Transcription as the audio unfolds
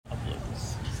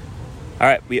All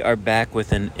right, we are back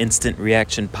with an instant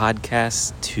reaction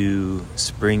podcast to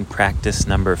spring practice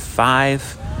number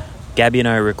 5. Gabby and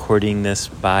I are recording this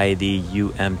by the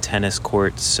UM tennis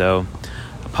court, so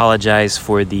apologize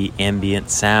for the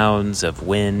ambient sounds of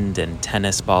wind and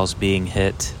tennis balls being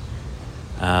hit,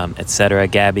 etc.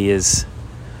 Gabby is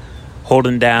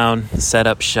holding down, set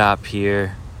up shop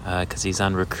here because he's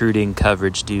on recruiting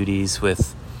coverage duties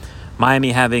with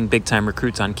Miami having big-time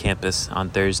recruits on campus on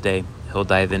Thursday. He'll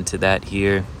dive into that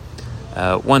here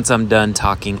once I'm done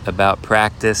talking about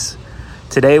practice.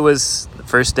 Today was the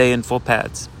first day in full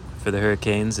pads for the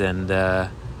Hurricanes and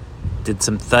did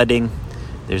some thudding.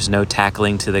 There's no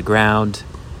tackling to the ground.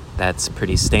 That's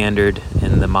pretty standard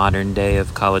in the modern day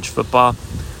of college football.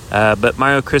 But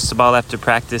Mario Cristobal after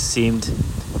practice seemed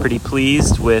pretty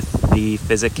pleased with the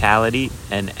physicality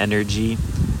and energy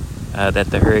that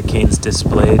the Hurricanes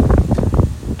displayed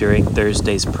during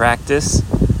Thursday's practice.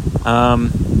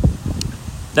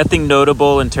 Nothing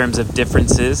notable in terms of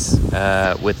differences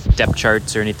with depth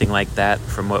charts or anything like that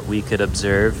from what we could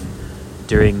observe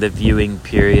during the viewing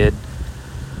period.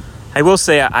 I will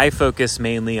say I focus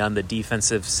mainly on the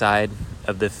defensive side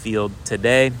of the field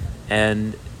today,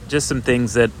 and just some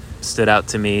things that stood out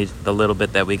to me the little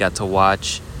bit that we got to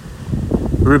watch.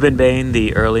 Ruben Bain,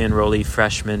 the early enrollee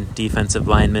freshman defensive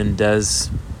lineman,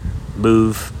 does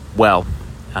move well.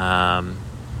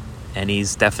 And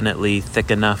he's definitely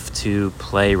thick enough to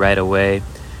play right away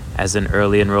as an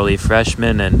early enrollee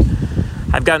freshman. And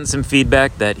I've gotten some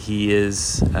feedback that he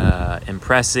is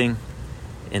impressing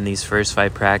in these first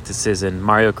 5 practices, and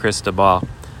Mario Cristobal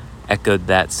echoed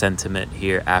that sentiment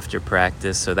here after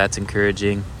practice, so that's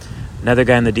encouraging. Another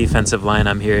guy in the defensive line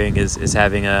I'm hearing is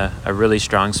having a really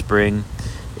strong spring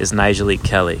is Nyjalik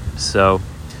Kelly. So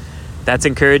that's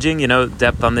encouraging. You know,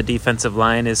 depth on the defensive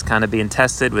line is kind of being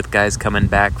tested with guys coming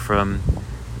back from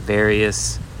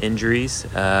various injuries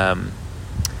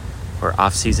or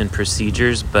off-season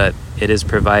procedures, but it is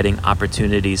providing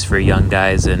opportunities for young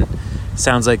guys, and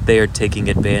sounds like they are taking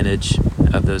advantage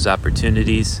of those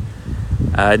opportunities.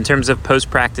 In terms of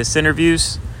post-practice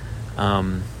interviews,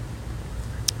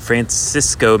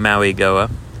 Francisco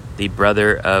Mauigoa, the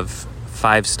brother of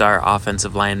 5-star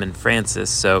offensive lineman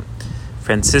Francis. So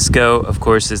Francisco, of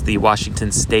course, is the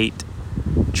Washington State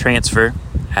transfer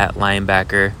at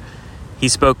linebacker. He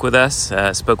spoke with us,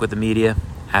 spoke with the media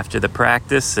after the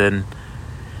practice, and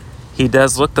he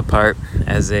does look the part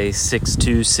as a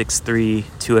 6'2", 6'3",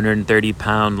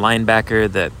 230-pound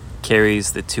linebacker that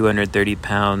carries the 230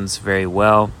 pounds very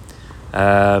well.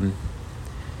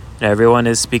 Everyone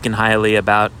is speaking highly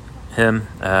about him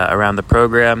around the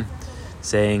program,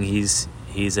 saying he's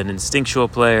an instinctual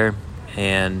player,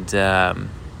 and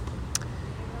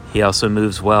he also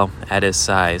moves well at his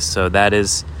size. So that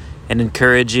is an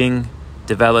encouraging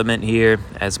development here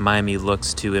as Miami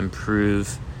looks to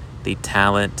improve the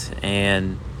talent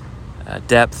and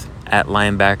depth at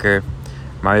linebacker.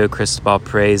 Mario Cristobal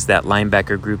praised that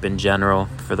linebacker group in general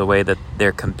for the way that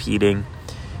they're competing.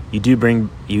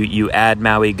 You add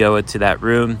Mauigoa to that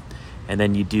room, and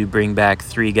then you do bring back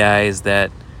 3 guys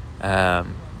that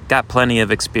got plenty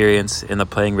of experience in the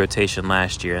playing rotation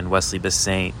last year, and Wesley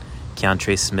Bissaint,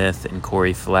 Keontre Smith, and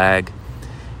Corey Flagg.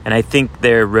 And I think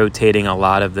they're rotating a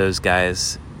lot of those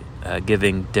guys,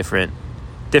 giving different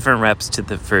reps to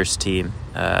the first team,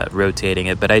 rotating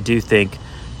it. But I do think,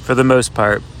 for the most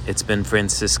part, it's been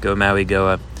Francisco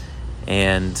Mauigoa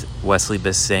and Wesley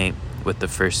Bissaint with the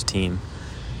first team.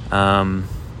 Beyond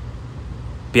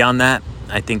that,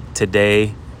 I think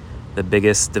today, the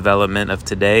biggest development of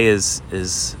today is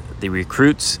the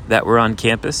recruits that were on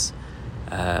campus.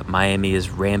 Miami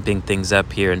is ramping things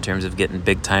up here in terms of getting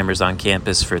big-timers on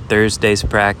campus for Thursday's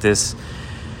practice.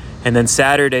 And then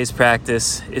Saturday's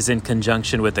practice is in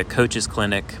conjunction with a coaches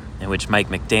clinic in which Mike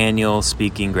McDaniel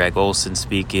speaking, Greg Olson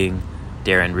speaking,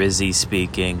 Darren Rizzi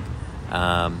speaking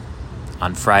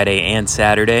on Friday and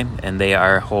Saturday. And they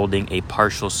are holding a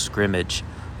partial scrimmage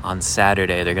on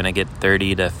Saturday. They're going to get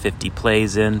 30 to 50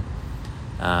 plays in.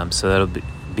 So that'll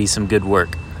be some good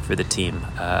work for the team.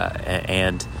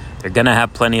 And they're going to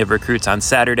have plenty of recruits on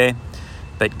Saturday.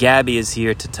 But Gabby is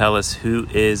here to tell us who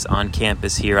is on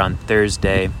campus here on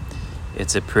Thursday.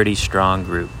 It's a pretty strong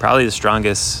group. Probably the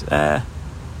strongest.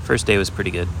 First day was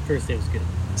pretty good. First day was good.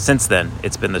 Since then,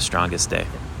 it's been the strongest day.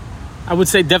 I would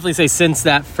definitely say since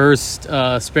that first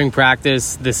spring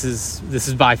practice, this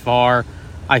is by far,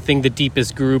 I think, the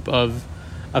deepest group of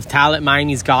talent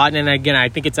Miami's gotten. And again, I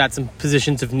think it's at some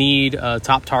positions of need,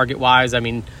 top target wise. I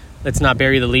mean, let's not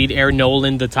bury the lead. Aaron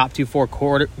Nolan, the top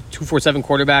 247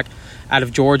 quarterback out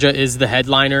of Georgia, is the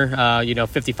headliner.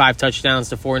 55 touchdowns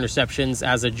to 4 interceptions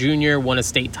as a junior, won a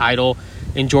state title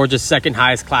in Georgia's second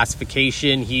highest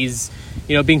classification. He's,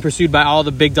 being pursued by all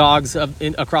the big dogs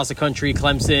across the country: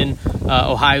 Clemson,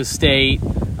 Ohio State,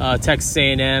 Texas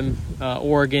A&M,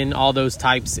 Oregon, all those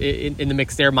types in the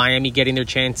mix there. Miami getting their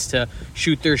chance to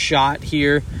shoot their shot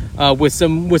here with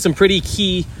some pretty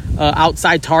key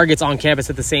outside targets on campus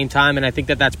at the same time, and I think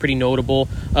that's pretty notable.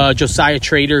 Josiah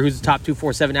Trader, who's a top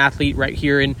 247 athlete right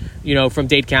here from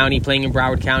Dade County, playing in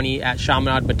Broward County at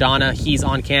Chaminade Madonna. He's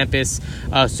on campus.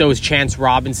 So is Chance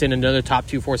Robinson, another top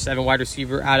 247 wide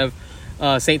receiver out of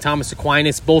St. Thomas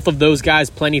Aquinas. Both of those guys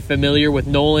plenty familiar with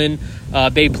Nolan.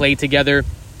 They played together.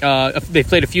 They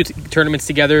played a few tournaments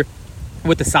together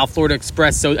with the South Florida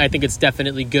Express, so I think it's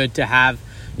definitely good to have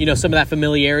some of that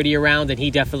familiarity around, and he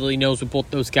definitely knows what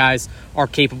both those guys are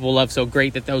capable of. So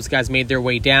great that those guys made their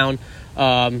way down.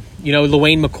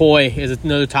 LaWayne McCoy is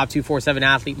another top 247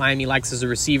 athlete Miami likes as a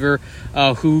receiver,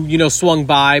 who swung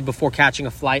by before catching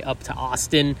a flight up to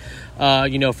Austin, for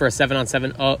a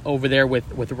 7-on-7 over there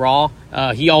with Raw.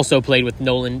 He also played with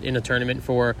Nolan in a tournament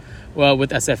with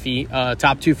SFE.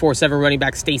 Top 247 running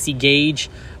back Stacey Gage,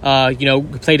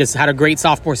 had a great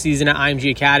sophomore season at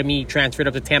IMG Academy, transferred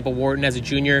up to Tampa Wharton as a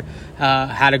junior,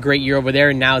 had a great year over there,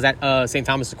 and now is at St.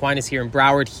 Thomas Aquinas here in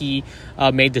Broward. He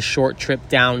made the short trip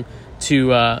down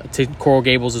to Coral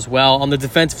Gables as well. On the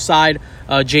defensive side,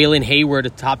 Jalen Hayward, a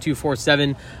top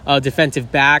 247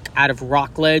 defensive back out of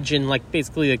Rockledge and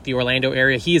basically the Orlando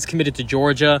area. He is committed to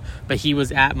Georgia, but he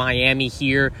was at Miami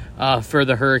here for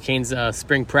the Hurricanes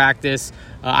spring practice.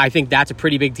 I think that's a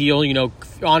pretty big deal.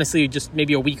 Honestly, just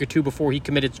maybe a week or two before he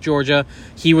committed to Georgia,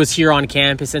 he was here on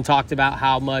campus and talked about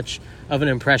how much of an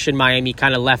impression Miami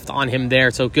kind of left on him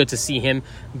there. So good to see him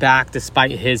back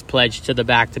despite his pledge to the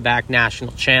back-to-back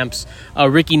national champs.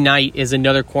 Ricky Knight is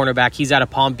another cornerback. He's out of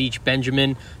Palm Beach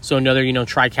Benjamin, so another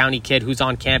Tri-County kid who's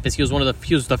on campus. He was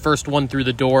the first one through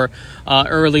the door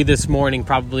early this morning,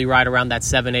 probably right around that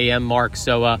 7 a.m. mark.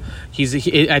 So I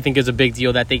think it's a big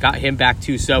deal that they got him back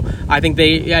too. So I think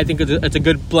it's a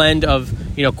good blend of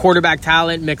quarterback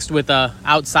talent mixed with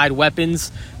outside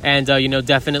weapons, and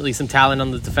definitely some talent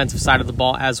on the defensive side of the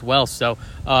ball as well. So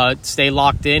stay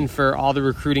locked in for all the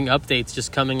recruiting updates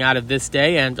just coming out of this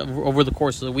day and over the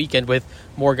course of the weekend, with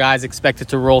more guys expected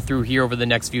to roll through here over the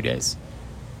next few days.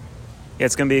 Yeah,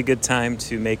 it's going to be a good time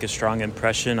to make a strong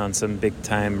impression on some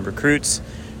big-time recruits.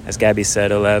 As Gabby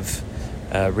said, I'll have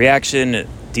reaction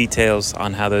details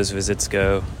on how those visits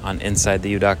go on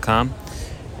InsideTheU.com,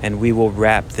 and we will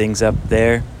wrap things up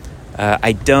there.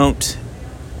 I don't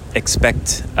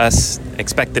expect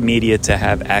the media to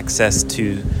have access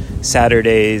to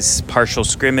Saturday's partial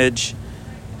scrimmage,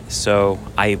 so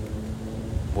I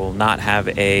will not have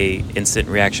a instant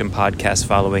reaction podcast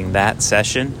following that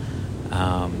session.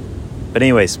 But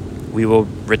anyways, we will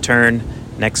return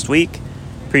next week.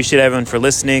 Appreciate everyone for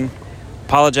listening.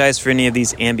 Apologize for any of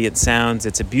these ambient sounds.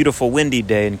 It's a beautiful windy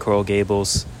day in Coral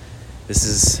Gables. This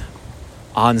is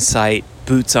on-site,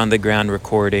 boots on the ground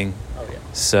recording. Oh, yeah.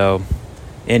 So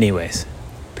anyways,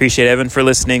 appreciate everyone for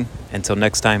listening. Until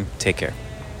next time, take care.